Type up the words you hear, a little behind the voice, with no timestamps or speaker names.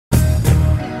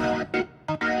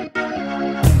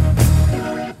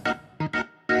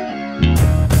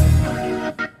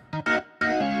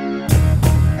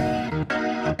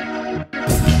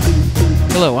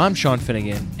Hello, I'm Sean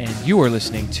Finnegan, and you are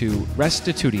listening to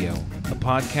Restitutio, a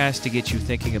podcast to get you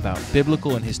thinking about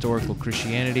biblical and historical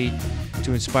Christianity,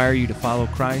 to inspire you to follow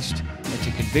Christ, and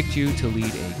to convict you to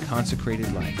lead a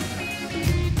consecrated life.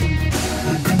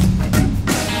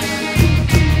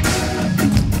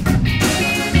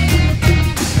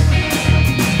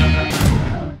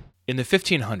 In the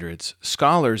 1500s,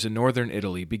 scholars in northern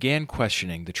Italy began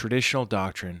questioning the traditional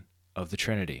doctrine of the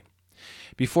Trinity.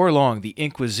 Before long, the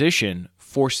Inquisition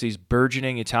forced these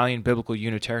burgeoning Italian biblical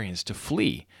Unitarians to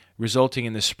flee, resulting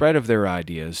in the spread of their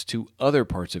ideas to other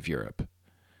parts of Europe.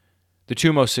 The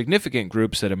two most significant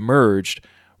groups that emerged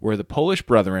were the Polish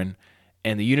Brethren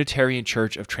and the Unitarian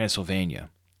Church of Transylvania.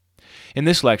 In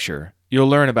this lecture, you'll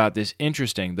learn about this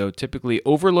interesting, though typically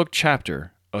overlooked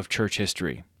chapter of church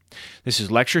history. This is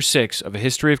Lecture 6 of a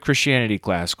History of Christianity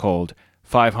class called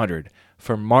 500,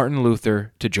 From Martin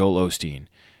Luther to Joel Osteen.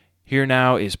 Here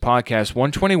now is podcast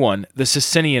 121, the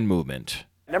Socinian Movement.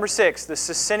 Number 6, the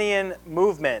Socinian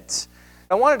Movement.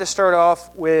 I wanted to start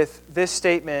off with this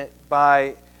statement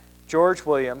by George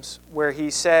Williams, where he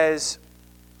says,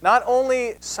 not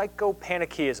only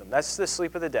psychopanegyism, that's the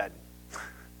sleep of the dead,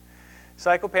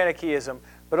 psychopanegyism,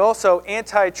 but also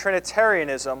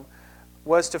anti-Trinitarianism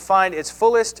was to find its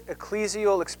fullest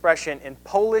ecclesial expression in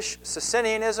Polish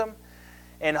Socinianism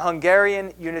and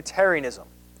Hungarian Unitarianism.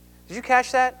 Did you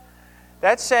catch that?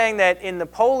 That's saying that in the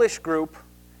Polish group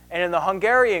and in the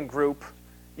Hungarian group,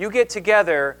 you get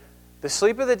together the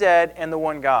sleep of the dead and the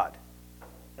one God.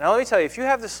 Now let me tell you, if you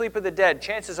have the sleep of the dead,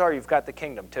 chances are you've got the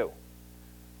kingdom too.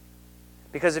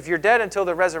 Because if you're dead until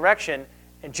the resurrection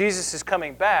and Jesus is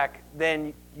coming back,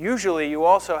 then usually you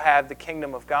also have the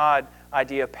kingdom of God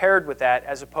idea paired with that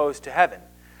as opposed to heaven.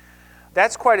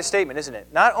 That's quite a statement, isn't it?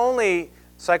 Not only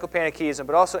psychopanegyism,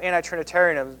 but also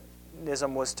anti-Trinitarianism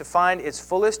was to find its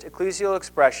fullest ecclesial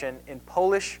expression in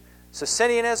Polish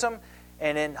Socinianism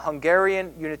and in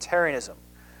Hungarian Unitarianism.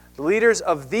 The leaders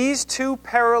of these two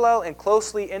parallel and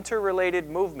closely interrelated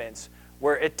movements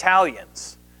were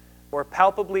Italians, or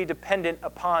palpably dependent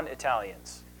upon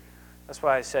Italians. That's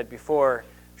why I said before,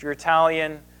 if you're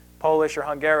Italian, Polish, or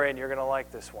Hungarian, you're going to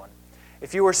like this one.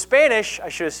 If you were Spanish, I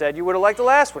should have said, you would have liked the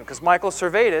last one, because Michael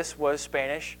Servetus was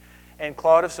Spanish, and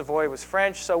Claude of Savoy was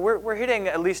French. So we're hitting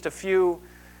at least a few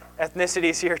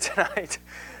ethnicities here tonight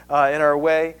in our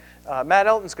way. Matt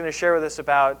Elton's going to share with us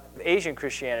about Asian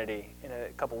Christianity in a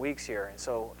couple weeks here. And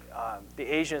so the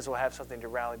Asians will have something to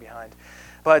rally behind.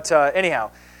 But anyhow,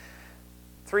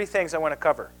 3 things I want to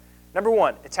cover. Number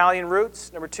 1, Italian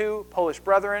roots. Number 2, Polish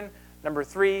Brethren. Number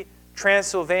 3,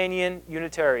 Transylvanian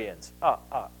Unitarians.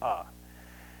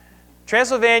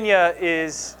 Transylvania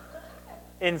is,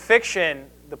 in fiction,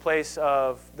 the place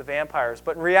of the vampires.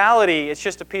 But in reality, it's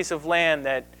just a piece of land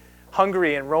that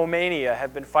Hungary and Romania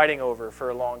have been fighting over for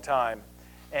a long time.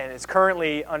 And it's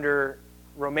currently under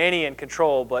Romanian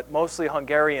control, but mostly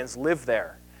Hungarians live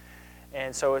there.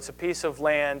 And so it's a piece of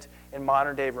land in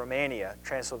modern-day Romania,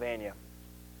 Transylvania.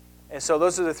 And so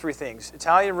those are the 3 things: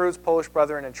 Italian roots, Polish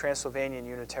Brethren, and Transylvanian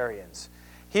Unitarians.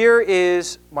 Here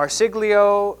is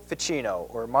Marsilio Ficino,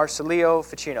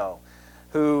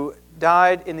 who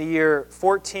died in the year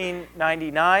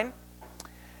 1499,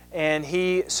 and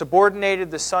he subordinated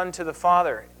the Son to the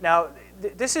Father. Now,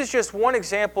 this is just one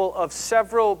example of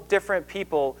several different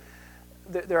people.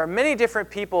 There are many different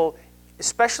people,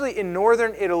 especially in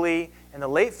northern Italy in the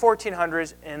late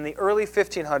 1400s and the early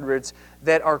 1500s,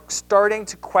 that are starting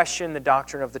to question the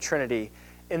doctrine of the Trinity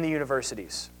in the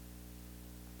universities.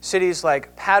 Cities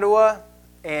like Padua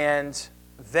and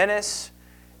Venice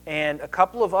and a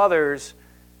couple of others,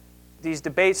 these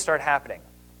debates start happening.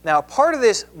 Now, part of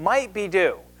this might be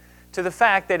due to the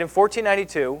fact that in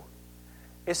 1492,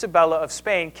 Isabella of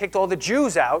Spain kicked all the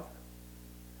Jews out,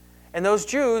 and those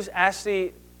Jews asked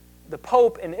the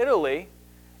Pope in Italy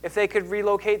if they could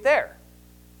relocate there.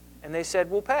 And they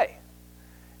said, we'll pay.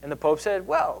 And the Pope said,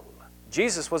 well,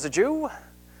 Jesus was a Jew.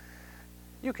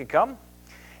 You can come.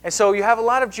 And so you have a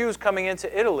lot of Jews coming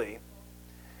into Italy.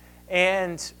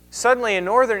 And suddenly in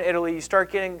northern Italy, you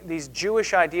start getting these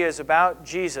Jewish ideas about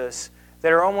Jesus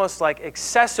that are almost like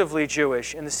excessively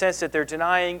Jewish in the sense that they're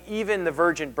denying even the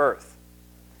virgin birth.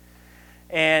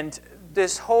 And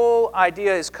this whole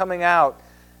idea is coming out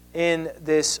in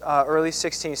this early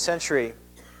 16th century.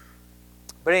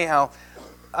 But anyhow,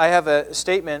 I have a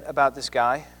statement about this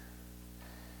guy.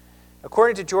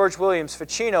 According to George Williams,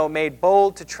 Ficino made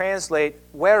bold to translate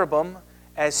verbum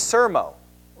as sermo,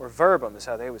 or verbum is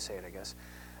how they would say it, I guess.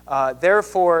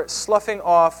 Therefore, sloughing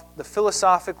off the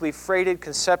philosophically freighted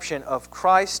conception of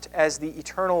Christ as the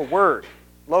eternal Word,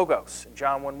 Logos, in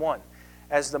John 1:1,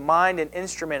 as the mind and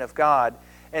instrument of God,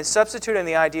 and substituting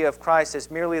the idea of Christ as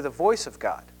merely the voice of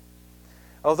God.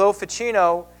 Although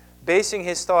Ficino, basing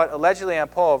his thought allegedly on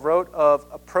Paul, wrote of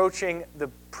approaching the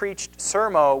preached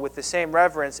sermo with the same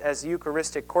reverence as the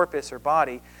Eucharistic corpus or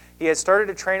body, he had started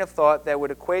a train of thought that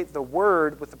would equate the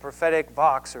word with the prophetic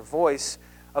vox or voice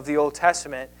of the Old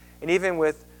Testament, and even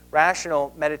with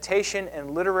rational meditation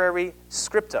and literary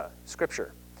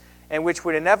scripture, and which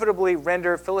would inevitably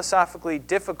render philosophically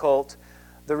difficult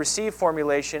the received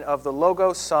formulation of the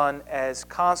Logos Son as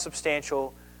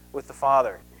consubstantial with the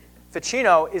Father.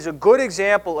 Ficino is a good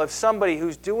example of somebody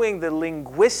who's doing the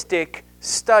linguistic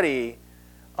study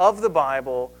of the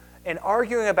Bible and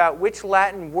arguing about which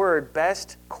Latin word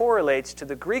best correlates to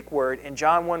the Greek word in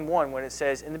John 1:1 when it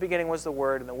says, "In the beginning was the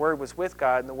Word, and the Word was with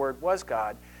God, and the Word was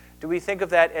God." Do we think of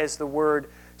that as the word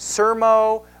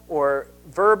sermo or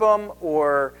verbum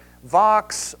or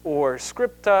vox or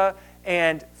scripta,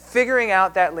 and figuring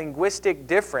out that linguistic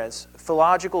difference,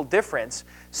 philological difference,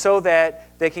 so that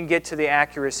they can get to the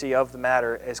accuracy of the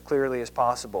matter as clearly as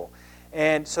possible?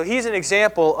 And so he's an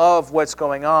example of what's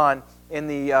going on in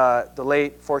the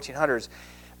late 1400s.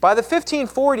 By the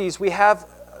 1540s, we have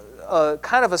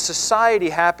kind of a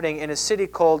society happening in a city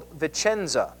called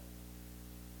Vicenza.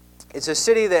 It's a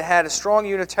city that had a strong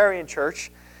Unitarian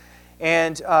church,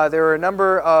 and there were a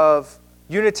number of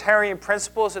Unitarian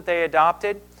principles that they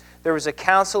adopted. There was a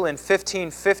council in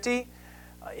 1550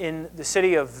 in the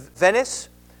city of Venice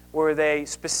where they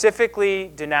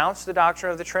specifically denounced the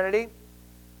doctrine of the Trinity.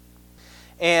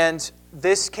 And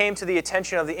this came to the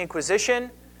attention of the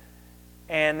Inquisition,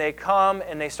 and they come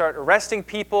and they start arresting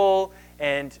people,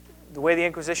 and the way the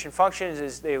Inquisition functions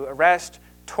is they arrest,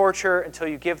 torture until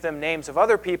you give them names of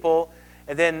other people,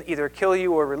 and then either kill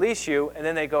you or release you, and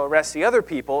then they go arrest the other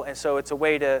people, and so it's a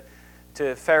way to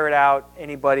ferret out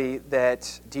anybody that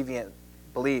deviant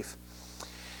belief.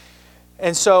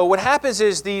 And so what happens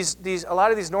is a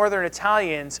lot of these northern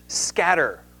Italians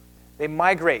scatter. They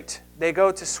migrate. They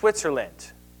go to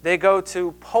Switzerland. They go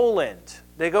to Poland.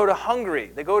 They go to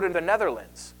Hungary. They go to the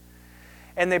Netherlands.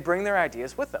 And they bring their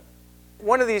ideas with them.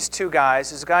 One of these two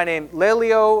guys is a guy named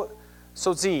Lelio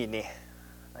Sozzini.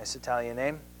 Nice Italian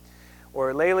name.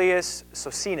 Or Laelius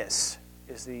Socinus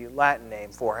is the Latin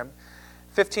name for him.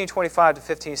 1525 to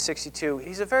 1562.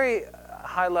 He's a very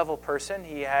high-level person.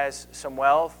 He has some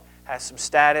wealth, has some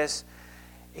status.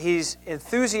 He's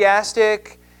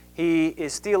enthusiastic. He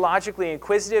is theologically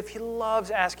inquisitive. He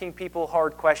loves asking people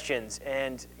hard questions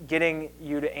and getting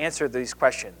you to answer these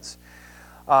questions.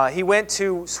 He went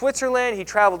to Switzerland. He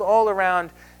traveled all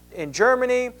around in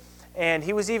Germany. And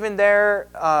he was even there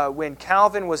when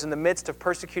Calvin was in the midst of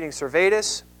persecuting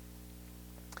Servetus.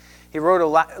 He wrote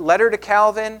a letter to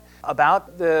Calvin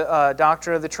about the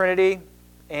doctrine of the Trinity.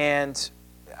 And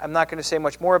I'm not going to say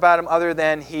much more about him other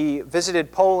than he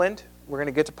visited Poland. We're going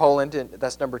to get to Poland, and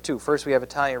that's number two. First we have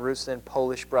Italian roots, then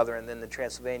Polish brethren, then the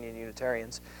Transylvanian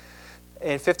Unitarians.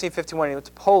 In 1551 he went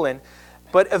to Poland.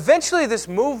 But eventually this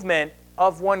movement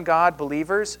of one God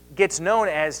believers gets known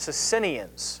as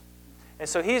Socinians. And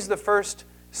so he's the first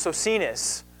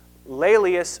Socinus,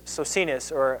 Laelius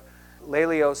Socinus, or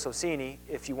Lelio Socini,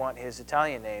 if you want his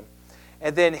Italian name.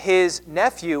 And then his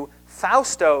nephew,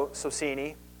 Fausto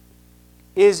Socini,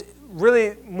 is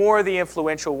really more the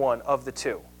influential one of the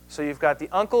two. So you've got the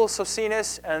uncle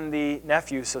Socinus and the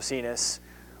nephew Socinus,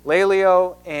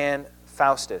 Lelio and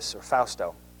Faustus, or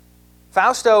Fausto.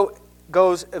 Fausto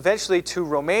goes eventually to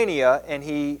Romania, and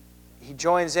he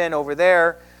joins in over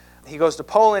there. He goes to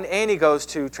Poland and he goes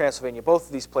to Transylvania, both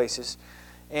of these places.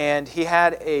 And he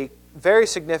had a very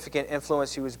significant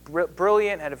influence. He was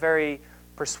brilliant, had a very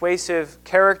persuasive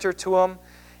character to him.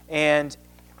 And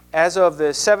as of the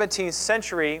 17th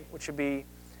century, which would be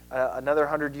another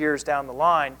 100 years down the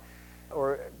line,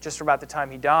 or just about the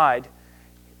time he died,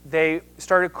 they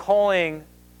started calling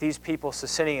these people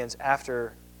Socinians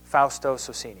after Fausto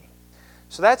Socini.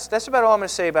 So that's about all I'm going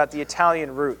to say about the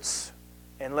Italian roots.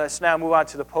 And let's now move on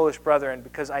to the Polish brethren,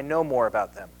 because I know more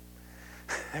about them.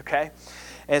 Okay?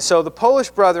 And so the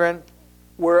Polish brethren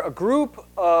were a group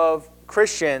of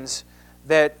Christians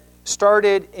that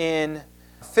started in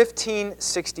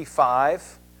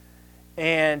 1565,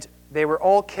 and they were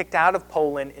all kicked out of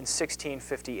Poland in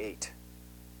 1658.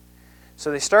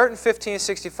 So they start in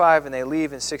 1565 and they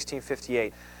leave in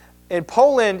 1658. In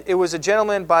Poland, it was a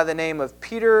gentleman by the name of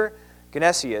Peter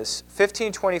Genesius,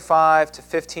 1525 to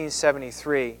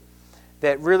 1573,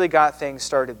 that really got things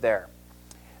started there.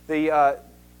 The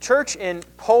church in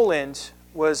Poland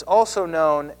was also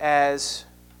known as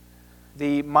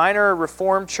the Minor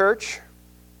Reformed Church.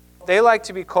 They like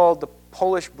to be called the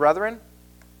Polish Brethren.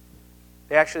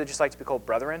 They actually just like to be called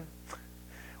Brethren,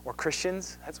 or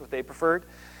Christians. That's what they preferred.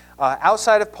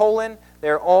 Outside of Poland,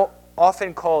 they're all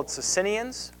often called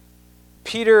Socinians.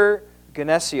 Peter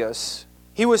Genesius,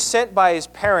 he was sent by his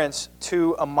parents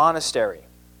to a monastery.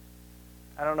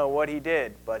 I don't know what he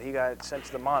did, but he got sent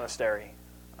to the monastery.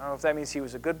 I don't know if that means he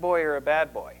was a good boy or a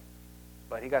bad boy,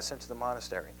 but he got sent to the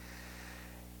monastery.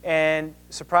 And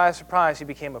surprise, surprise, he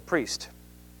became a priest.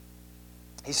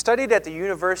 He studied at the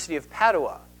University of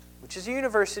Padua, which is a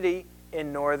university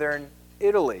in northern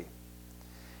Italy,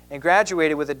 and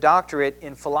graduated with a doctorate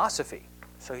in philosophy.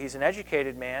 So he's an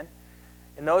educated man.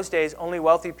 In those days, only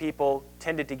wealthy people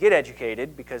tended to get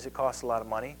educated because it cost a lot of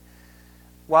money.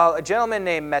 While a gentleman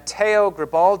named Matteo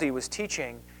Garibaldi was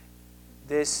teaching,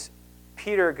 this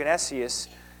Peter Genesius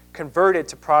converted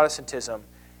to Protestantism,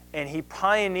 and he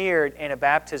pioneered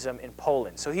Anabaptism in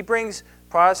Poland. So he brings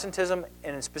Protestantism,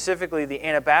 and specifically the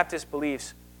Anabaptist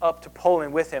beliefs, up to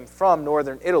Poland with him from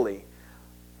northern Italy.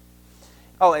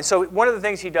 Oh, and so one of the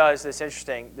things he does that's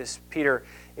interesting, this Peter,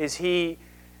 is he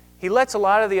lets a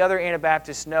lot of the other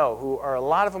Anabaptists know, who are a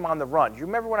lot of them on the run. You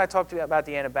remember when I talked to you about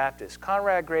the Anabaptists?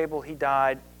 Conrad Grebel, he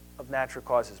died of natural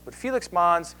causes. But Felix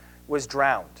Mons was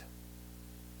drowned.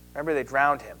 Remember, they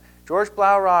drowned him. George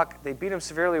Blaurock, they beat him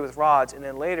severely with rods, and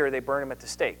then later they burned him at the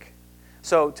stake.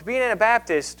 So to be an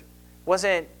Anabaptist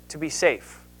wasn't to be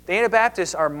safe. The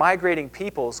Anabaptists are migrating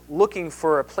peoples looking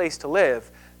for a place to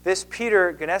live. This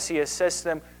Peter Genesius says to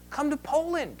them, come to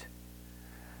Poland.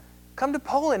 Come to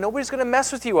Poland. Nobody's going to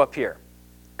mess with you up here.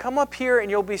 Come up here and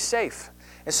you'll be safe.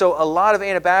 And so a lot of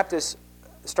Anabaptists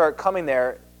start coming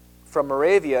there from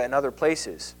Moravia and other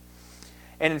places.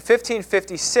 And in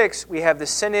 1556, we have the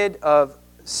Synod of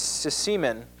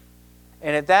Socinian.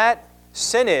 And at that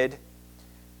synod,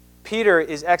 Peter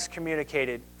is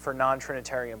excommunicated for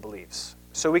non-Trinitarian beliefs.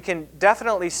 So we can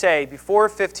definitely say before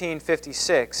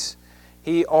 1556,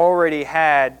 he already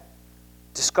had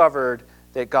discovered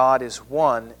that God is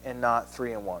one and not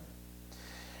three in one.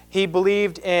 He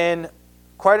believed in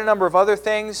quite a number of other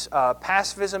things,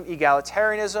 pacifism,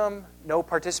 egalitarianism, no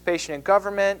participation in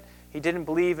government. He didn't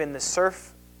believe in the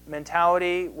serf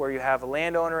mentality where you have a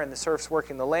landowner and the serfs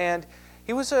working the land.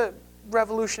 He was a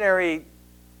revolutionary,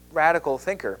 radical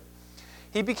thinker.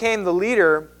 He became the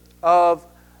leader of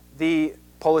the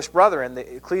Polish Brethren,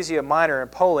 the Ecclesia Minor in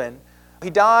Poland. He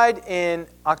died in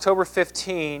October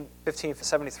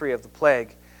 1573 of the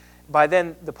plague. By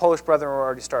then, the Polish Brethren were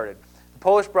already started. The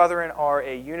Polish Brethren are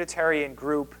a Unitarian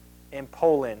group in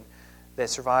Poland that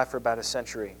survived for about a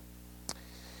century.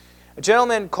 A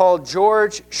gentleman called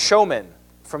George Schoeman,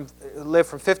 lived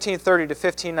from 1530 to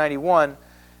 1591,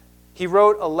 he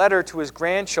wrote a letter to his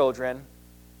grandchildren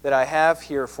that I have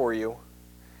here for you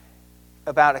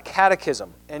about a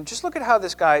catechism. And just look at how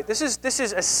this guy, this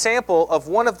is a sample of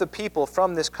one of the people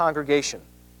from this congregation,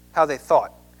 how they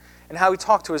thought, and how he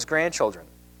talked to his grandchildren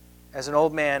as an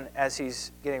old man as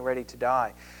he's getting ready to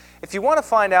die. If you want to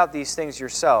find out these things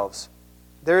yourselves,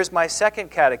 there is my second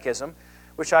catechism,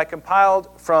 which I compiled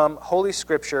from Holy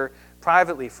Scripture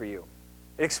privately for you.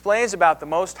 It explains about the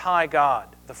Most High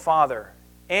God, the Father,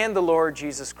 and the Lord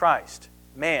Jesus Christ,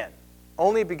 man,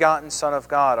 only begotten Son of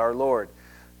God, our Lord,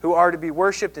 who are to be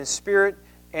worshipped in spirit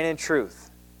and in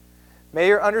truth. May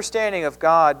your understanding of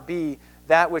God be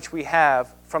that which we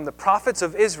have from the prophets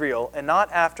of Israel, and not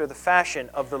after the fashion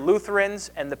of the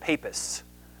Lutherans and the Papists.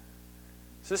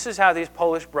 So this is how these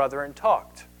Polish brethren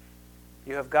talked.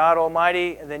 You have God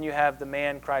Almighty, and then you have the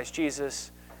man Christ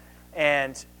Jesus.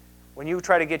 And when you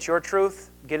try to get your truth,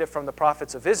 get it from the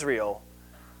prophets of Israel,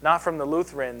 not from the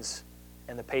Lutherans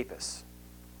and the Papists.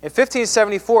 In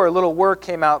 1574, a little work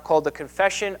came out called The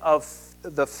Confession of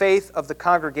the Faith of the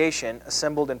Congregation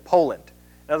Assembled in Poland.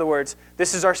 In other words,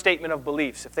 this is our statement of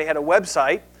beliefs. If they had a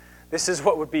website, this is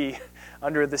what would be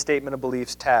under the Statement of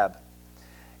Beliefs tab.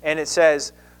 And it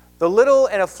says, "The little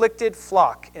and afflicted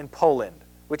flock in Poland,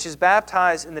 which is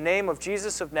baptized in the name of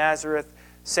Jesus of Nazareth,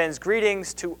 sends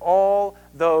greetings to all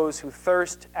those who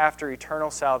thirst after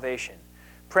eternal salvation,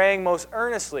 praying most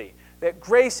earnestly that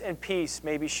grace and peace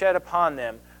may be shed upon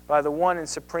them by the one and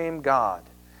supreme God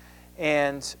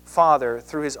and Father,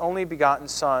 through his only begotten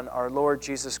Son, our Lord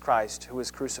Jesus Christ, who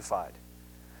was crucified.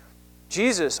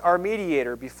 Jesus, our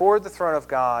mediator before the throne of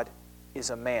God, is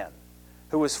a man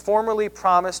who was formerly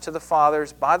promised to the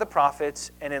fathers by the prophets,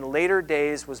 and in later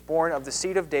days was born of the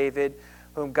seed of David,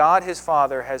 whom God his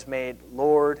Father has made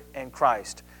Lord and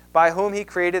Christ, by whom he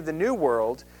created the new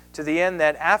world, to the end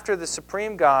that after the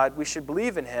supreme God we should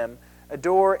believe in him,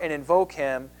 adore and invoke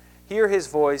him, hear his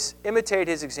voice, imitate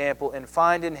his example, and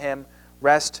find in him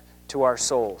rest to our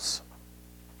souls."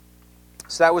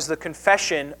 So that was the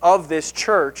confession of this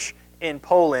church in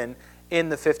Poland in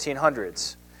the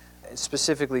 1500s.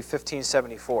 specifically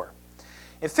 1574.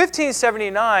 In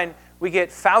 1579, we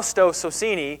get Fausto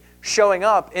Socini showing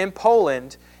up in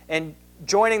Poland and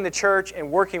joining the church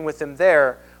and working with them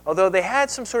there, although they had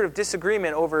some sort of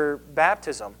disagreement over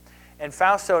baptism, and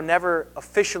Fausto never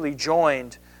officially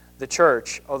joined the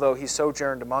church, although he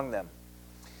sojourned among them.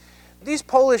 These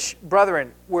Polish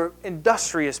brethren were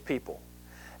industrious people.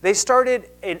 They started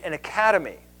an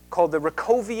academy called the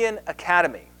Rakowian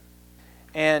Academy,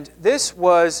 and this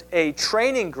was a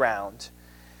training ground.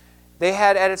 They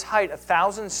had at its height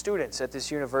 1,000 students at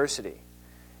this university.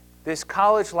 This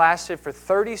college lasted for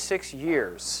 36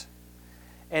 years,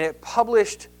 and it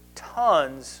published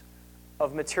tons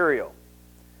of material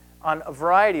on a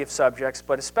variety of subjects,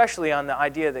 but especially on the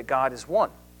idea that God is one.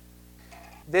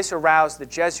 This aroused the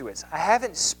Jesuits. I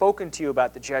haven't spoken to you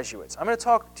about the Jesuits. I'm going to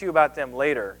talk to you about them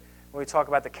later when we talk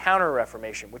about the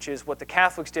Counter-Reformation, which is what the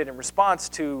Catholics did in response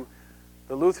to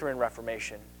the Lutheran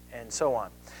Reformation and so on.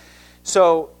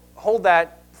 So hold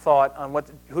that thought on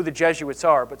who the Jesuits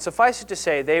are, but suffice it to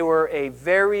say they were a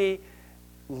very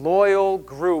loyal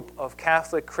group of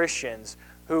Catholic Christians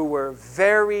who were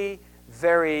very,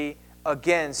 very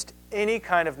against any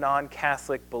kind of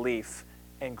non-Catholic belief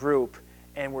and group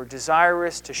and were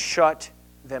desirous to shut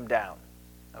them down.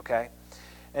 Okay?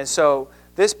 And so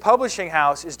this publishing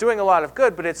house is doing a lot of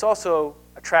good, but it's also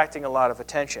attracting a lot of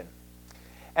attention.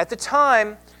 At the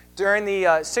time, during the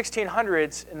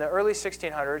 1600s, in the early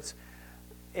 1600s,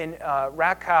 in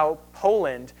Krakow,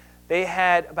 Poland, they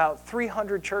had about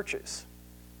 300 churches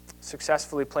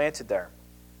successfully planted there.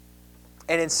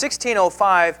 And in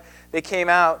 1605, they came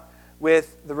out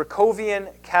with the Rakowian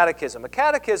Catechism. A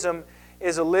catechism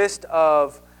is a list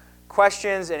of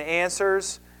questions and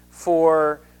answers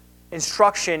for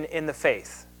instruction in the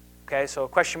faith. Okay, so a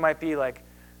question might be like,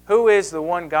 who is the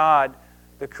one God,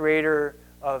 the creator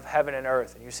of heaven and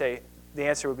earth? And you say, the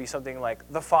answer would be something like,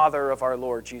 the Father of our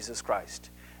Lord Jesus Christ.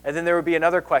 And then there would be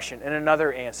another question and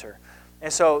another answer.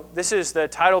 And so this is the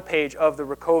title page of the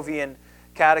Rakowian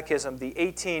Catechism, the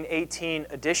 1818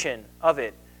 edition of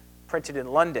it, printed in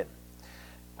London.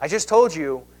 I just told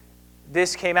you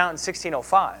this came out in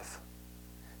 1605.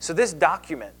 So this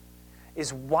document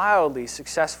is wildly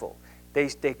successful.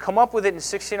 They come up with it in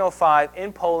 1605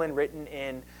 in Poland, written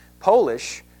in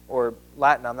Polish, or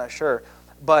Latin, I'm not sure.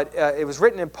 But it was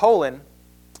written in Poland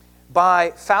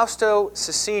by Fausto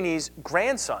Socini's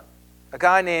grandson, a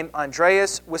guy named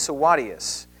Andreas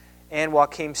Wisławatius and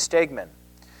Joachim Stegmann.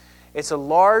 It's a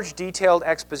large, detailed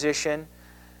exposition,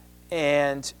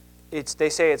 and they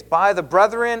say it's by the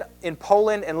brethren in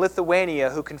Poland and Lithuania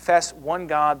who confess one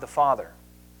God the Father.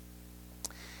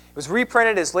 It was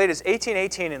reprinted as late as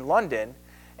 1818 in London,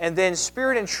 and then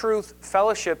Spirit and Truth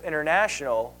Fellowship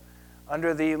International,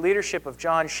 under the leadership of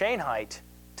John Schoenheit,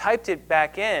 typed it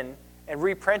back in and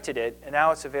reprinted it, and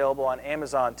now it's available on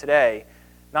Amazon today,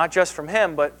 not just from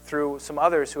him, but through some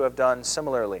others who have done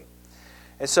similarly.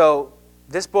 And so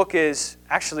this book is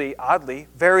actually, oddly,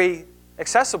 very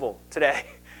accessible today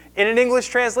in an English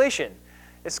translation.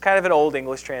 It's kind of an old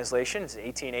English translation. It's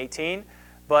 1818,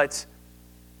 but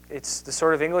it's the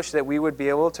sort of English that we would be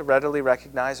able to readily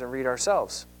recognize and read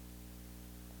ourselves.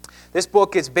 This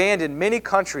book gets banned in many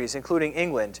countries, including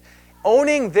England.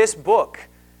 Owning this book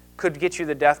could get you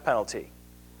the death penalty.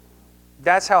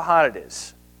 That's how hot it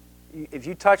is. If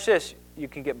you touch this, you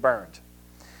can get burned.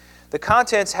 The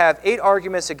contents have 8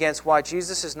 arguments against why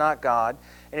Jesus is not God,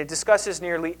 and it discusses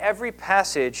nearly every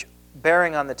passage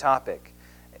bearing on the topic,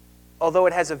 although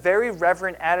it has a very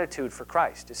reverent attitude for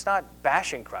Christ. It's not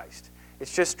bashing Christ.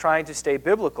 It's just trying to stay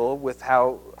biblical with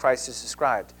how Christ is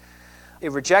described.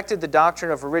 It rejected the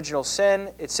doctrine of original sin.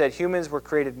 It said humans were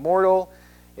created mortal.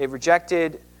 It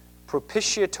rejected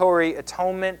propitiatory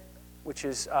atonement, which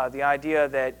is the idea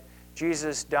that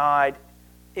Jesus died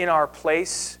in our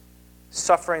place,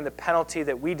 suffering the penalty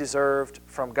that we deserved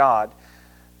from God.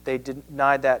 They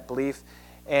denied that belief.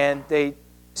 And they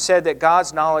said that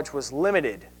God's knowledge was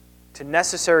limited to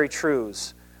necessary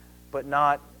truths, but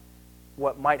not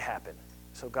what might happen.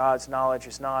 So God's knowledge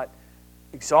is not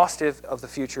exhaustive of the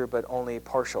future, but only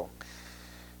partial.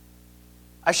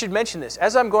 I should mention this.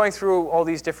 As I'm going through all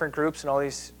these different groups and all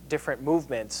these different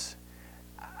movements,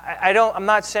 I'm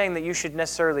not saying that you should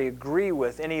necessarily agree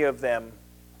with any of them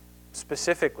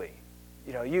specifically.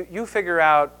 You know, you figure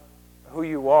out who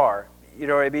you are, you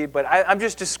know what I mean? But I'm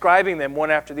just describing them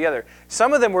one after the other.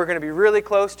 Some of them we're going to be really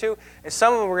close to, and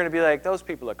some of them we're going to be like, those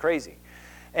people are crazy.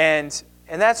 And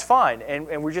that's fine.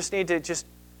 And we just need to just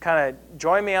kind of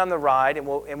join me on the ride, and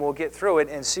we'll get through it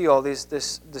and see all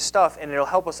this stuff, and it'll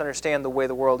help us understand the way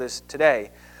the world is today.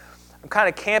 I'm kind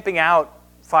of camping out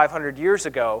 500 years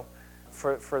ago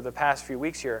for the past few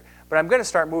weeks here, But I'm going to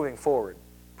start moving forward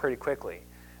pretty quickly.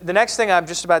 The next thing I'm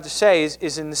just about to say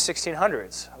is in the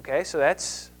 1600s. Okay, so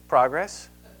that's progress,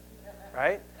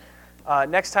 right?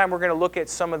 Next time we're going to look at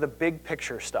some of the big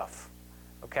picture stuff.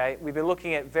 Okay, we've been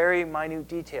looking at very minute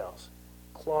details.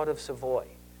 Claude of Savoy,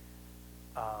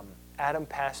 Adam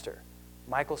Pastor,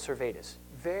 Michael Servetus.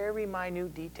 Very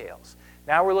minute details.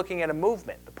 Now we're looking at a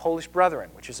movement, the Polish Brethren,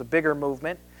 which is a bigger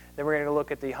movement. Then we're going to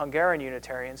look at the Hungarian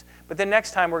Unitarians. But then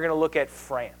next time we're going to look at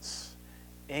France,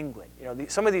 England.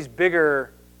 Some of these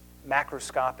bigger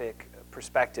macroscopic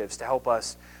perspectives to help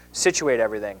us situate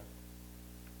everything.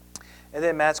 And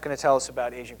then Matt's going to tell us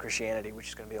about Asian Christianity, which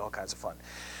is going to be all kinds of fun.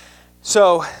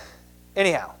 So,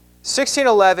 anyhow,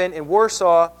 1611 in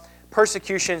Warsaw,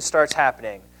 persecution starts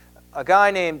happening. A guy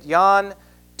named Jan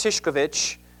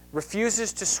Tyszkiewicz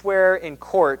refuses to swear in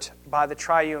court by the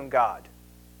triune God.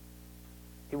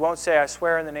 He won't say, I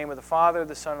swear in the name of the Father,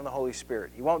 the Son, and the Holy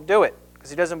Spirit. He won't do it because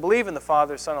he doesn't believe in the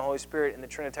Father, Son, and Holy Spirit in the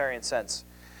Trinitarian sense.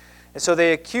 And so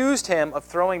they accused him of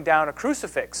throwing down a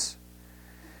crucifix.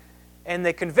 And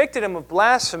they convicted him of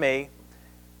blasphemy,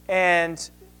 and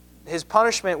his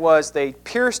punishment was they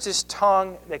pierced his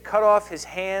tongue, they cut off his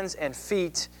hands and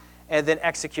feet, and then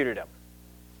executed him.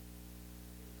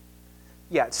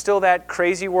 Yeah, it's still that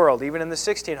crazy world, even in the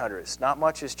 1600s. Not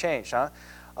much has changed, huh?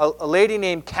 A lady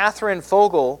named Catherine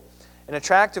Fogel, an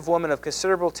attractive woman of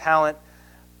considerable talent,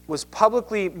 was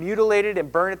publicly mutilated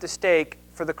and burned at the stake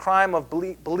for the crime of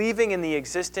believing in the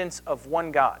existence of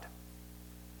one God.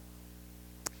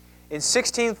 In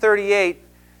 1638,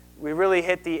 we really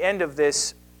hit the end of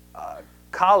this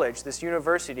college, this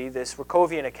university, this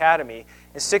Rakovian Academy.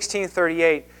 In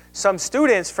 1638, some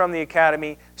students from the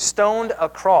academy stoned a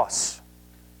cross.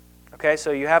 Okay,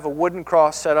 so you have a wooden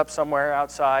cross set up somewhere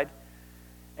outside,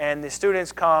 and the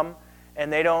students come,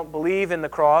 and they don't believe in the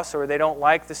cross, or they don't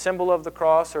like the symbol of the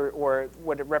cross, or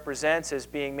what it represents as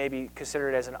being maybe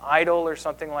considered as an idol or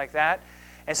something like that.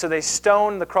 And so they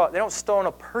stone the cross. They don't stone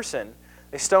a person.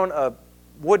 They stone a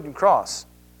wooden cross.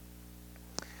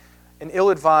 An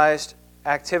ill-advised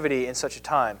activity in such a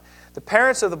time. The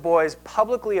parents of the boys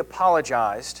publicly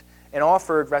apologized and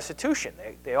offered restitution.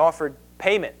 They offered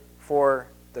payment for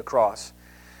the cross.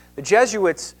 The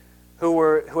Jesuits,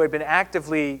 who had been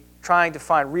actively trying to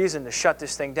find reason to shut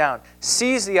this thing down,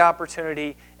 seized the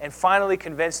opportunity and finally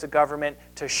convinced the government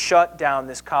to shut down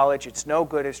this college. It's no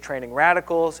good. It's training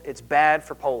radicals. It's bad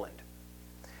for Poland.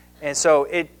 And so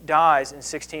it dies in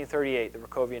 1638, the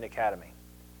Rakovian Academy.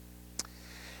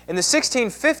 In the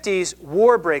 1650s,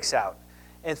 war breaks out,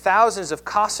 and thousands of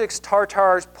Cossacks,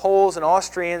 Tartars, Poles, and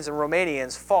Austrians and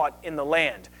Romanians fought in the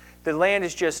land. The land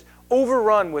is just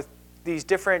overrun with these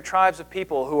different tribes of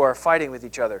people who are fighting with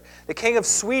each other. The king of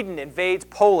Sweden invades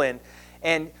Poland,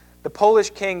 and the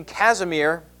Polish king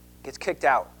Casimir gets kicked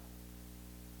out.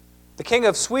 The king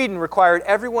of Sweden required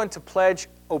everyone to pledge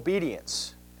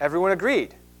obedience. Everyone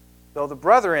agreed, though the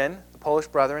brethren, the Polish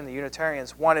brethren, the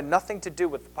Unitarians, wanted nothing to do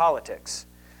with politics.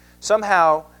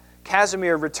 Somehow,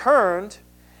 Casimir returned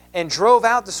and drove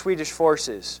out the Swedish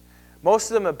forces. Most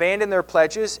of them abandoned their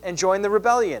pledges and joined the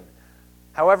rebellion.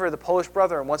 However, the Polish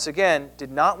brethren, once again,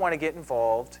 did not want to get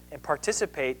involved and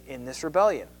participate in this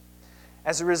rebellion.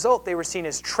 As a result, they were seen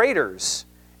as traitors,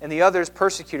 and the others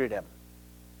persecuted him.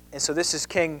 And so this is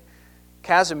King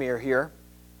Casimir here,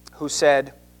 who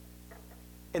said,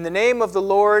 "In the name of the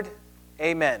Lord,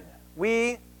 amen.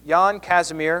 We, Jan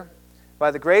Casimir,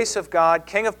 by the grace of God,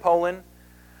 King of Poland,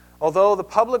 although the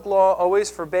public law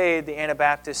always forbade the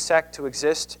Anabaptist sect to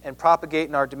exist and propagate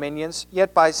in our dominions,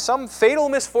 yet by some fatal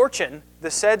misfortune, the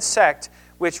said sect,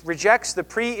 which rejects the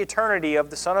pre-eternity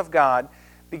of the Son of God,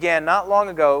 began not long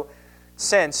ago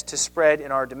since to spread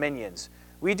in our dominions.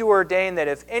 We do ordain that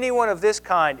if anyone of this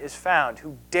kind is found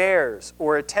who dares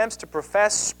or attempts to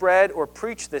profess, spread, or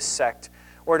preach this sect,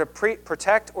 or to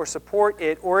protect or support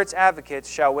it or its advocates,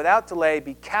 shall without delay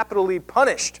be capitally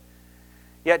punished.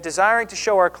 Yet desiring to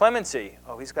show our clemency,"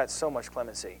 oh, he's got so much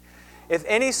clemency, "if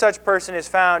any such person is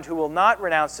found who will not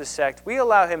renounce this sect, we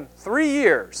allow him 3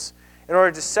 years in order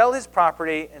to sell his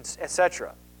property,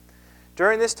 etc.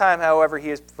 During this time, however, he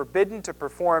is forbidden to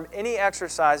perform any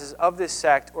exercises of this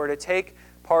sect or to take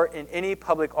part in any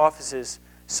public offices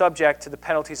subject to the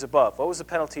penalties above." What was the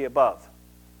penalty above?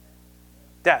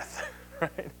 Death.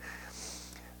 Right?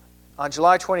 On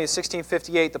July 20th,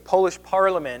 1658, the Polish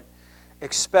Parliament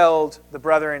expelled the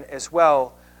brethren as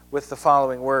well with the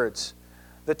following words: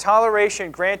 "The toleration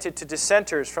granted to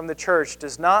dissenters from the church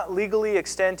does not legally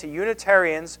extend to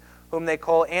Unitarians, whom they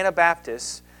call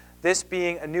Anabaptists, this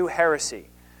being a new heresy.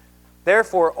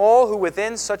 Therefore, all who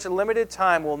within such a limited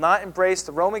time will not embrace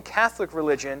the Roman Catholic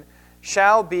religion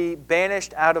shall be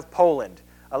banished out of Poland.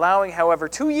 allowing, however,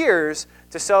 2 years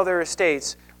to sell their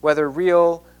estates, whether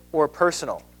real or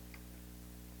personal.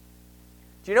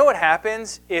 Do you know what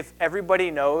happens if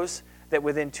everybody knows that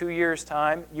within 2 years'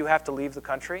 time you have to leave the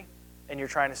country and you're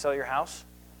trying to sell your house?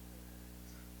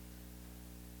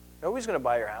 Nobody's going to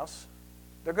buy your house.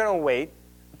 They're going to wait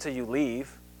until you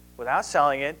leave without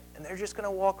selling it, and they're just going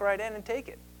to walk right in and take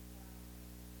it.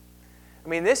 I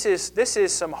mean, this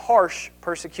is some harsh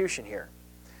persecution here.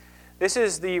 This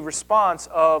is the response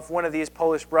of one of these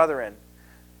Polish brethren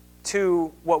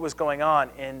to what was going on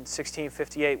in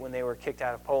 1658 when they were kicked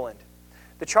out of Poland.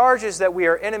 The charge is that we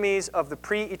are enemies of the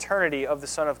pre-eternity of the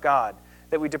Son of God,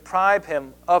 that we deprive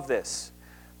him of this.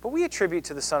 But we attribute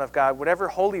to the Son of God whatever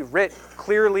Holy Writ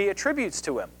clearly attributes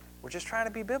to him. We're just trying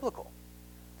to be biblical.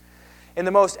 In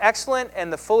the most excellent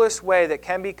and the fullest way that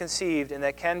can be conceived and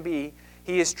that can be,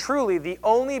 he is truly the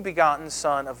only begotten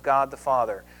Son of God the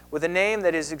Father, with a name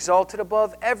that is exalted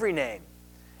above every name.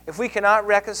 If we cannot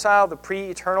reconcile the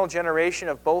pre-eternal generation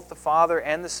of both the Father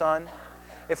and the Son,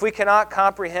 if we cannot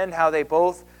comprehend how they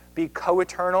both be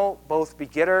co-eternal, both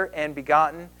begetter and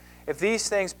begotten, if these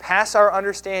things pass our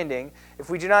understanding, if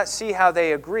we do not see how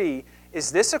they agree,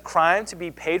 is this a crime to be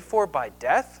paid for by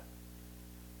death?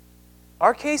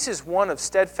 Our case is one of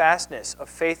steadfastness, of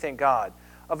faith in God,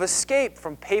 of escape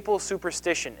from papal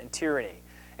superstition and tyranny,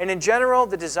 and in general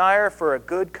the desire for a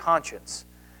good conscience.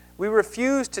 We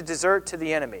refuse to desert to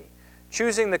the enemy,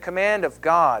 choosing the command of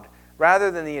God rather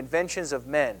than the inventions of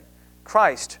men,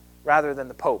 Christ rather than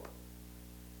the Pope.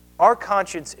 Our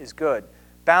conscience is good,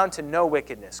 bound to no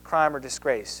wickedness, crime, or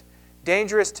disgrace,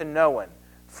 dangerous to no one,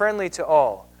 friendly to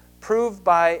all, proved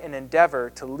by an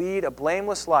endeavor to lead a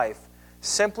blameless life,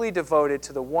 simply devoted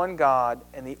to the one God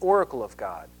and the oracle of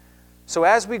God. So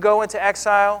as we go into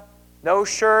exile, no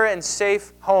sure and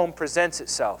safe home presents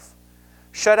itself.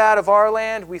 Shut out of our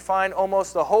land, we find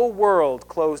almost the whole world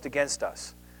closed against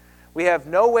us. We have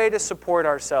no way to support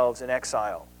ourselves in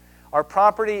exile. Our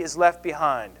property is left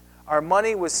behind. Our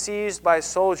money was seized by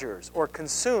soldiers or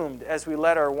consumed as we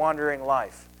led our wandering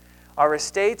life. Our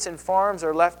estates and farms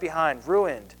are left behind,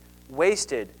 ruined,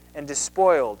 wasted, and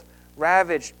despoiled,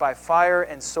 ravaged by fire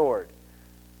and sword.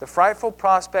 The frightful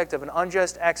prospect of an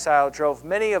unjust exile drove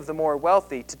many of the more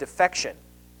wealthy to defection.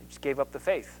 They just gave up the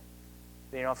faith.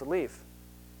 They didn't have to leave.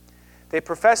 They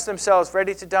professed themselves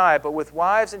ready to die, but with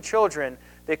wives and children,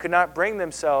 they could not bring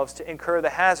themselves to incur the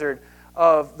hazard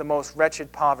of the most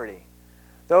wretched poverty.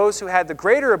 Those who had the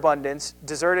greater abundance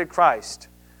deserted Christ.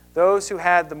 Those who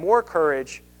had the more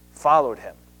courage followed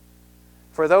him.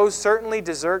 For those certainly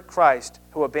desert Christ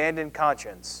who abandon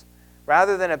conscience.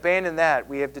 Rather than abandon that,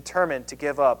 we have determined to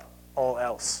give up all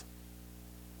else.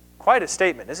 Quite a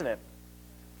statement, isn't it?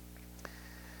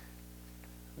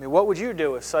 I mean, what would you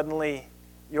do if suddenly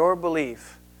your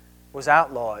belief was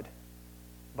outlawed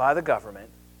by the government,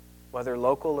 whether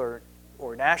local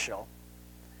or national,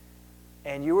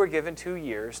 and you were given 2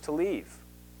 years to leave?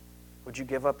 Would you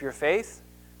give up your faith?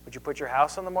 Would you put your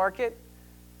house on the market?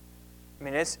 I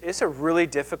mean, it's a really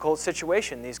difficult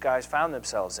situation these guys found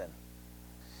themselves in.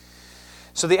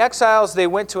 So the exiles, they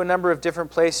went to a number of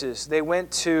different places. They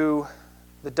went to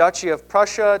the Duchy of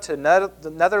Prussia, to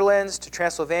the Netherlands, to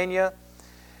Transylvania,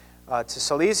 to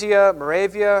Silesia,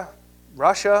 Moravia,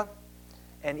 Russia,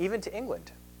 and even to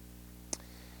England.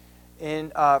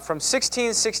 From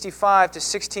 1665 to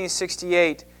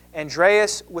 1668,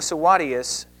 Andreas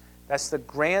Wisawatius, that's the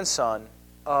grandson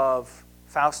of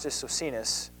Faustus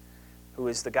Socinus, who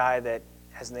is the guy that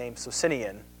has the name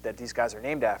Socinian, that these guys are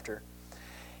named after.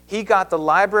 He got the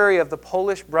library of the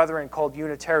Polish Brethren called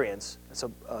Unitarians. It's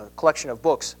a collection of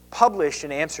books published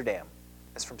in Amsterdam.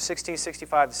 That's from 1665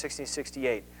 to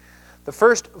 1668. The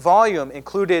first volume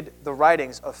included the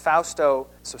writings of Fausto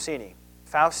Socini,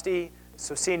 Fausti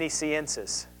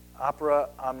Sociniensis, Opera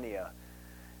Omnia.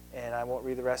 And I won't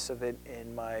read the rest of it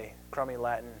in my crummy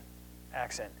Latin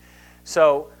accent.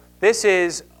 So this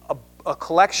is a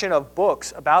collection of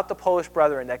books about the Polish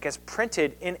Brethren that gets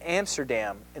printed in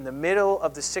Amsterdam in the middle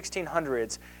of the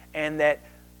 1600s, and that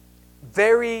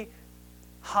very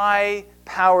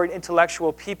high-powered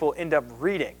intellectual people end up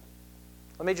reading.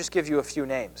 Let me just give you a few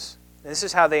names. And this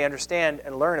is how they understand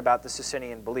and learn about the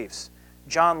Socinian beliefs.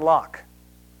 John Locke,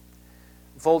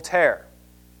 Voltaire,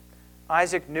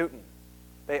 Isaac Newton.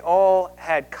 They all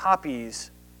had copies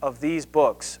of these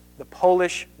books, the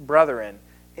Polish Brethren,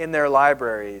 in their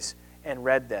libraries and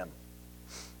read them.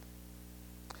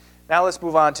 Now let's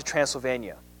move on to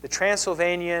Transylvania. The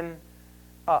Transylvanian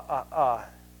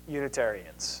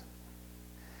Unitarians.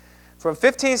 From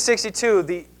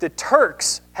 1562, the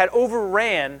Turks had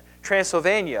overran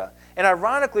Transylvania. And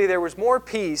ironically, there was more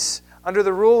peace under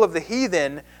the rule of the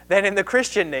heathen than in the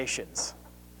Christian nations.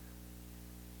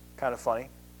 Kind of funny.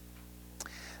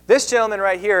 This gentleman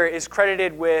right here is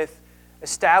credited with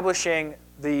establishing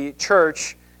the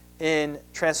church in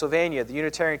Transylvania, the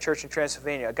Unitarian Church in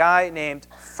Transylvania, a guy named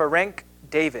Ferenc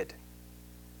David,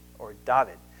 or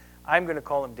David. I'm going to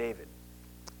call him David,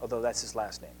 although that's his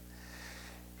last name.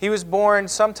 He was born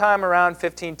sometime around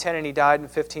 1510 and he died in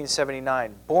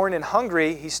 1579. Born in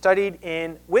Hungary, he studied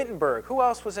in Wittenberg. Who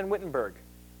else was in Wittenberg?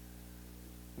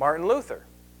 Martin Luther.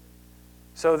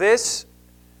 So this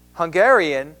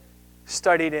Hungarian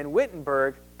studied in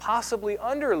Wittenberg, possibly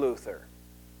under Luther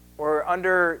or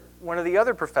under one of the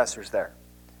other professors there,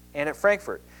 and at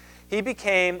Frankfurt. He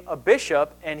became a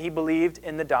bishop and he believed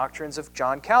in the doctrines of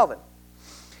John Calvin.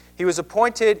 He was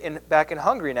appointed, back in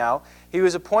Hungary now, he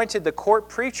was appointed the court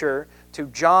preacher to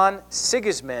John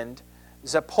Sigismund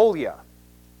Zapolya,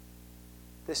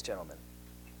 this gentleman.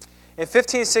 In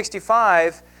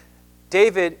 1565,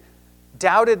 David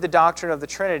doubted the doctrine of the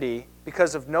Trinity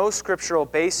because of no scriptural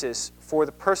basis for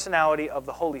the personality of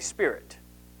the Holy Spirit.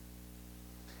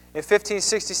 In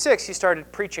 1566, he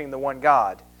started preaching the one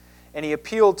God, and he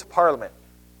appealed to Parliament.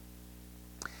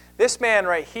 This man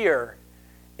right here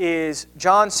is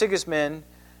John Sigismund,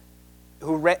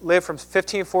 who lived from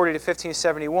 1540 to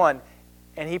 1571,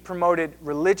 and he promoted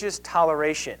religious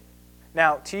toleration.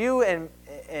 Now, to you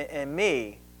and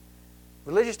me,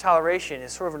 religious toleration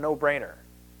is sort of a no-brainer.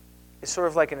 It's sort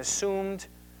of like an assumed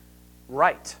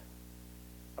right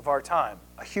of our time,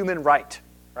 a human right,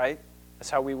 right?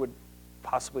 That's how we would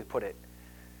possibly put it.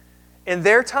 In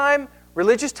their time,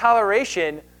 religious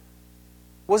toleration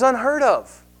was unheard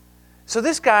of. So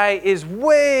this guy is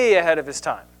way ahead of his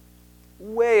time.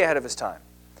 Way ahead of his time.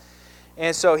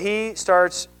 And so he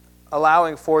starts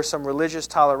allowing for some religious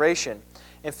toleration.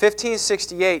 In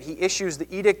 1568, he issues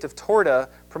the Edict of Torda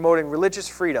promoting religious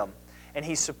freedom, and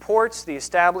he supports the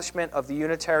establishment of the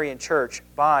Unitarian Church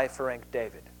by Ferenc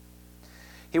David.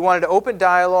 He wanted open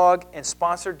dialogue and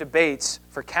sponsored debates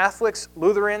for Catholics,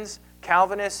 Lutherans,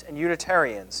 Calvinists, and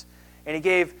Unitarians. And he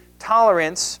gave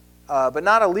tolerance, but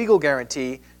not a legal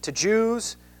guarantee, to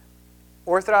Jews,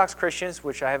 Orthodox Christians,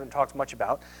 which I haven't talked much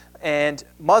about, and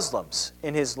Muslims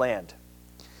in his land.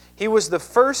 He was the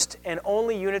first and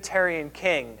only Unitarian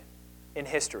king in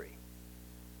history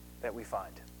that we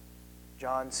find,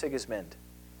 John Sigismund.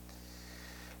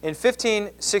 In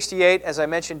 1568, as I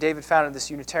mentioned, David founded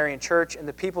this Unitarian church, and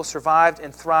the people survived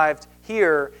and thrived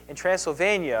here in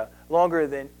Transylvania longer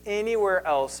than anywhere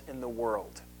else in the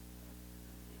world.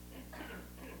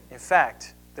 In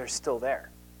fact, they're still there.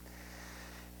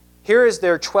 Here is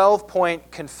their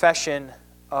 12-point confession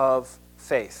of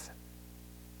faith.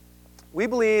 We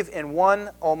believe in one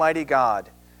Almighty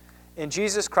God, in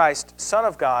Jesus Christ, Son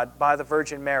of God, by the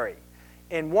Virgin Mary,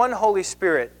 in one Holy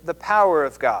Spirit, the power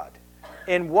of God,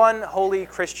 in one holy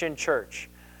Christian church.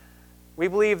 We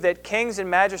believe that kings and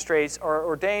magistrates are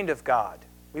ordained of God.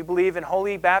 We believe in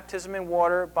holy baptism in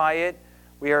water. By it,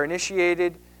 we are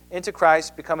initiated into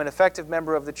Christ, become an effective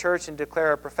member of the church, and declare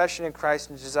our profession in Christ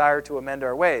and desire to amend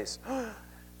our ways.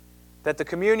 That the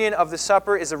communion of the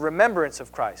supper is a remembrance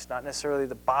of Christ, not necessarily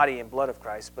the body and blood of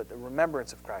Christ, but the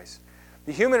remembrance of Christ.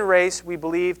 The human race we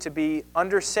believe to be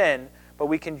under sin, but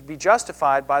we can be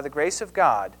justified by the grace of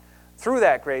God. Through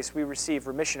that grace, we receive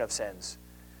remission of sins.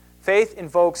 Faith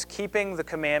invokes keeping the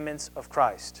commandments of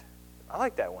Christ. I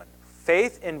like that one.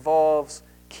 Faith involves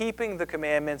keeping the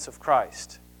commandments of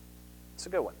Christ. It's a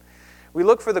good one. We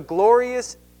look for the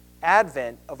glorious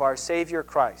advent of our Savior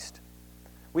Christ.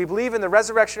 We believe in the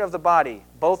resurrection of the body,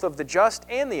 both of the just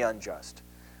and the unjust.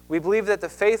 We believe that the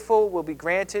faithful will be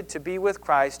granted to be with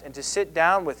Christ and to sit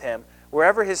down with him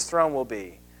wherever his throne will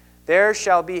be. There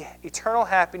shall be eternal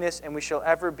happiness, and we shall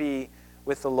ever be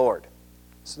with the Lord.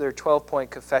 So their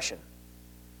 12-point confession.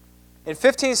 In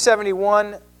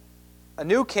 1571, a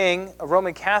new king, a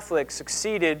Roman Catholic,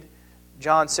 succeeded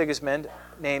John Sigismund,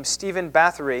 named Stephen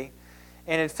Bathory.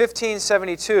 And in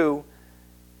 1572,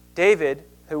 David,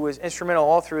 who was instrumental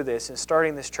all through this in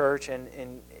starting this church and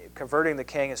in converting the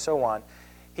king and so on,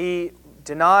 he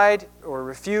denied or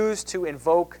refused to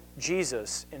invoke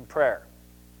Jesus in prayer.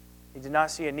 He did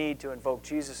not see a need to invoke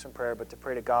Jesus in prayer, but to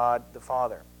pray to God the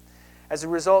Father. As a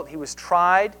result, he was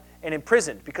tried and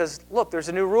imprisoned because, look, there's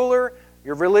a new ruler.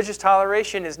 Your religious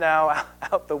toleration is now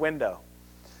out the window.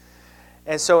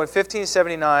 And so in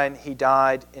 1579, he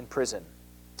died in prison.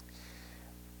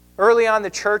 Early on, the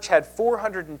church had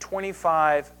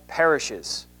 425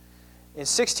 parishes. In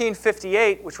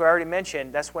 1658, which we already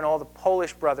mentioned, that's when all the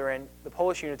Polish brethren, the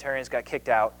Polish Unitarians, got kicked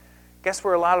out. Guess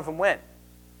where a lot of them went?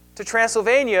 To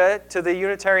Transylvania, to the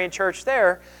Unitarian church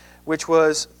there, which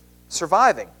was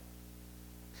surviving.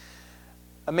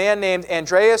 a man named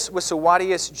Andreas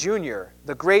Wisawatius Jr.,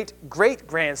 the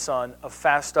great-great-grandson of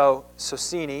Fasto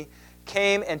Socini,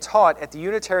 came and taught at the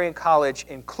Unitarian College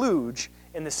in Cluj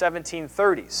in the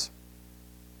 1730s.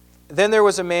 Then there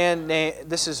was a man named,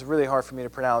 this is really hard for me to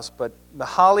pronounce, but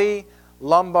Mihaly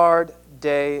Lombard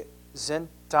de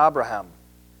Zintabraham.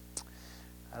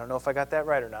 I don't know if I got that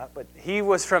right or not, but he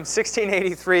was from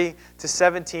 1683 to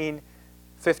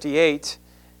 1758.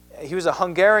 He was a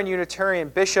Hungarian Unitarian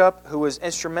bishop who was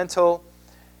instrumental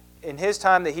in his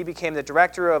time that he became the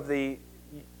director of the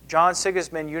John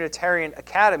Sigismund Unitarian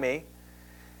Academy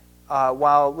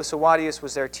while Wisawatius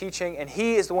was there teaching, and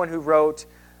he is the one who wrote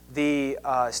the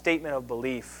Statement of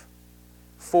Belief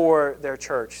for their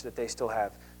church that they still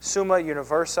have. Summa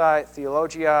Universi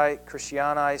Theologiae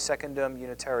Christianae Secundum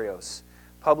Unitarios,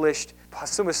 published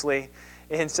posthumously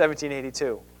in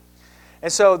 1782.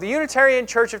 And so the Unitarian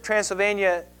Church of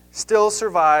Transylvania still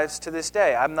survives to this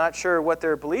day. I'm not sure what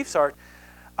their beliefs are.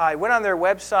 I went on their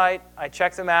website, I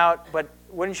checked them out, but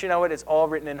wouldn't you know it, it's all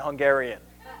written in Hungarian.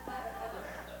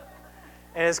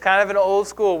 And it's kind of an old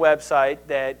school website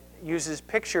that uses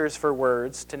pictures for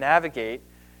words to navigate,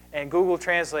 and Google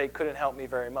Translate couldn't help me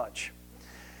very much.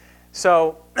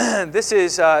 So this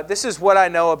is what I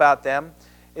know about them,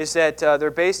 is that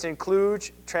they're based in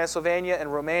Cluj, Transylvania,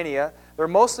 and Romania. They're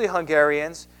mostly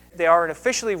Hungarians. They are an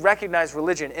officially recognized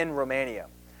religion in Romania.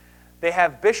 They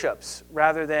have bishops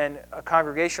rather than a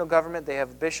congregational government. They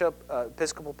have a bishop,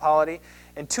 episcopal polity.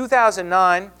 In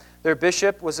 2009, their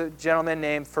bishop was a gentleman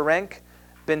named Ferenc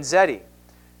Benzetti.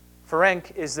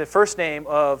 Ferenc is the first name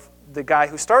of the guy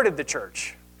who started the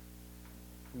church.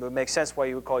 It would make sense why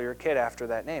you would call your kid after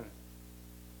that name.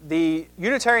 The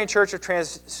Unitarian Church of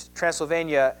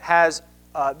Transylvania has,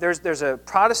 there's a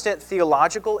Protestant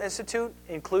Theological Institute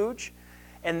in Cluj,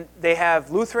 and they have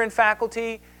Lutheran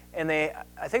faculty, and I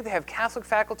think they have Catholic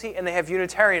faculty, and they have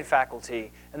Unitarian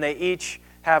faculty, and they each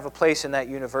have a place in that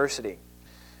university.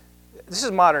 This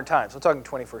is modern times. We're talking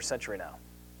 21st century now.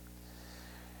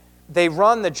 They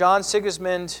run the John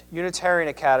Sigismund Unitarian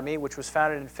Academy, which was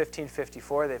founded in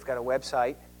 1554. They've got a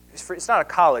website. It's not a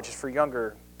college. It's for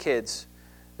younger kids,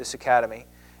 this academy.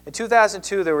 In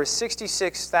 2002, there were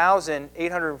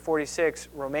 66,846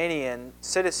 Romanian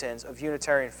citizens of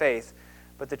Unitarian faith,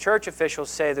 but the church officials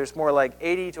say there's more like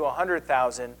 80 to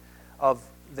 100,000 of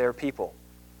their people.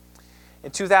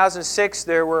 In 2006,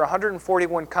 there were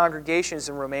 141 congregations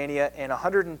in Romania and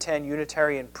 110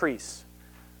 Unitarian priests,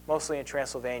 mostly in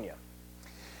Transylvania.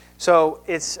 So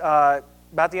it's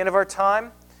about the end of our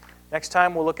time. Next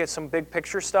time we'll look at some big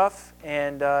picture stuff,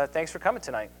 and thanks for coming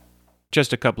tonight.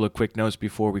 Just a couple of quick notes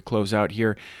before we close out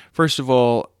here. First of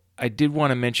all, I did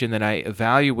want to mention that I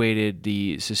evaluated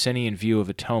the Socinian view of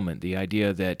atonement, the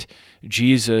idea that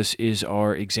Jesus is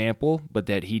our example, but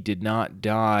that he did not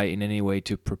die in any way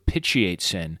to propitiate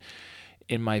sin,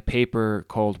 in my paper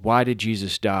called Why Did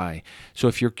Jesus Die? So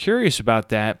if you're curious about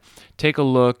that, take a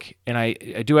look, and I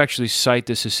do actually cite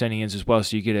the Socinians as well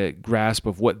so you get a grasp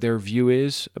of what their view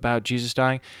is about Jesus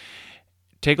dying.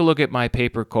 Take a look at my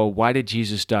paper called Why Did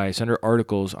Jesus Die? It's under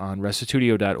articles on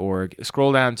restitutio.org.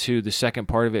 Scroll down to the second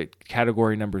part of it,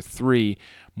 category number 3,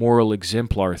 moral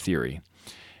exemplar theory.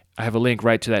 I have a link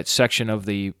right to that section of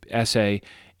the essay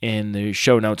in the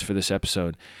show notes for this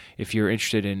episode if you're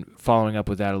interested in following up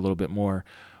with that a little bit more.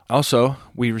 Also,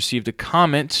 we received a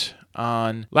comment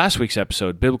on last week's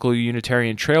episode, Biblical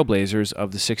Unitarian Trailblazers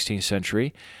of the 16th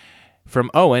Century,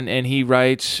 from Owen, and he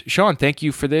writes, Sean, thank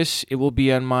you for this. It will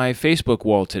be on my Facebook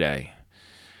wall today.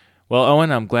 Well,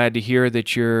 Owen, I'm glad to hear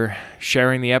that you're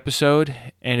sharing the episode,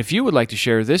 and if you would like to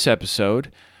share this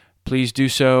episode, please do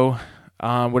so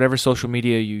on whatever social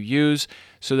media you use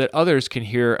so that others can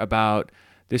hear about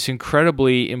this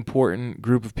incredibly important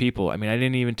group of people. I mean, I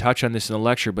didn't even touch on this in the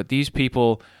lecture, but these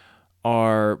people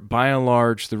are, by and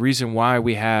large, the reason why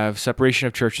we have separation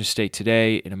of church and state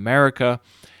today in America,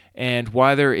 and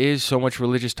why there is so much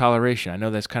religious toleration. I know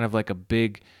that's kind of like a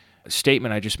big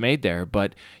statement I just made there,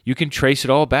 but you can trace it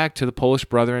all back to the Polish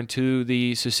Brethren, to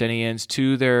the Socinians,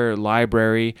 to their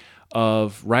library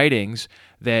of writings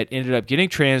that ended up getting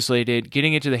translated,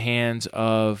 getting into the hands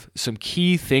of some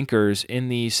key thinkers in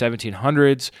the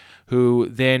 1700s who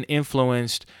then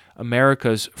influenced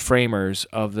America's framers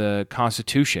of the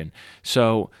Constitution.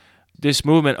 So this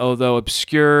movement, although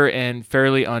obscure and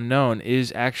fairly unknown,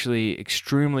 is actually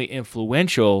extremely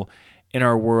influential in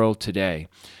our world today.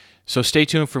 So stay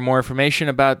tuned for more information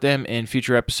about them in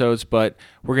future episodes, but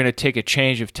we're going to take a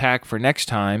change of tack for next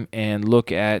time and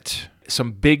look at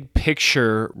some big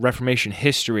picture Reformation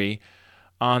history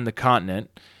on the continent.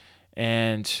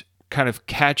 And kind of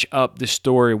catch up the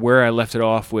story where I left it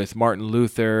off with Martin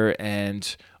Luther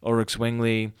and Ulrich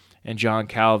Zwingli and John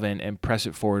Calvin and press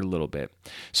it forward a little bit.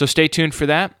 So stay tuned for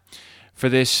that. For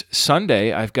this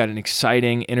Sunday, I've got an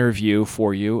exciting interview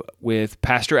for you with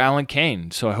Pastor Alan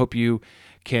Kane. So I hope you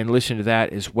can listen to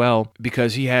that as well,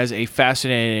 because he has a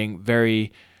fascinating,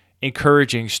 very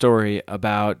encouraging story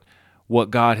about what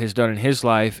God has done in his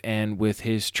life and with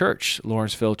his church,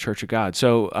 Lawrenceville Church of God.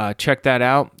 So check that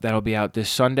out. That'll be out this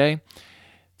Sunday.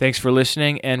 Thanks for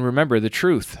listening, and remember, the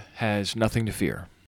truth has nothing to fear.